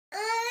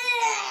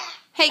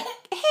Hey,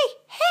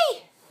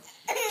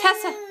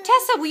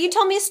 Tessa, will you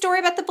tell me a story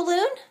about the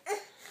balloon?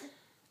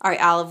 All right,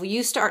 Olive, will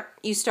you start?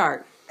 You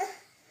start.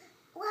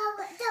 Well,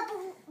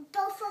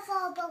 both of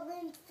our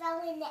balloons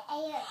fell in the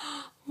air.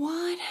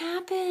 What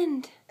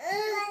happened?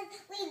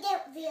 We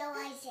didn't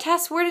realize it.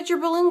 Tess, where did your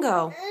balloon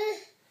go?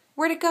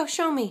 Where'd it go?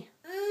 Show me.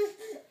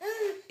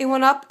 It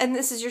went up, and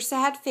this is your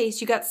sad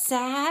face. You got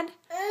sad?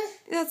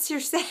 That's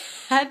your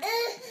sad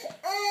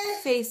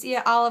face.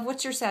 Yeah, Olive,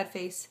 what's your sad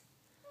face?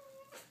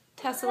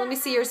 Tessa, let me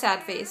see your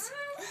sad face.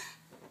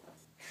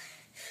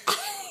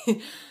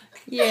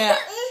 Yeah.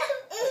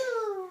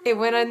 It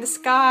went in the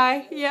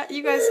sky. Yeah,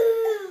 you guys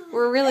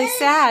were really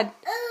sad.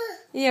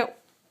 Yeah.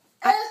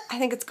 I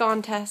think it's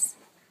gone, Tess.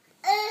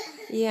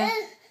 Yeah.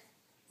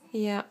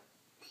 Yeah.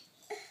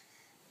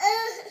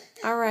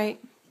 All right.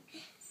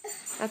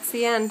 That's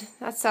the end.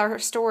 That's our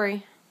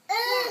story.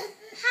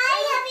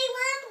 Hi,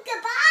 everyone.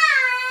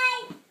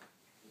 Goodbye.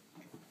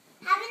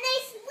 Have a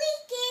nice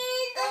weekend.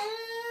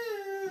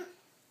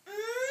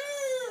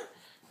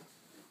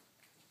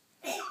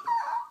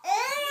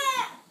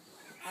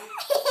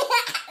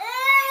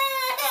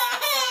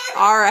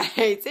 All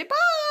right. Say bye.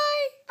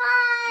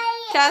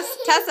 Bye.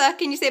 Tessa,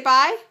 can you say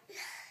bye?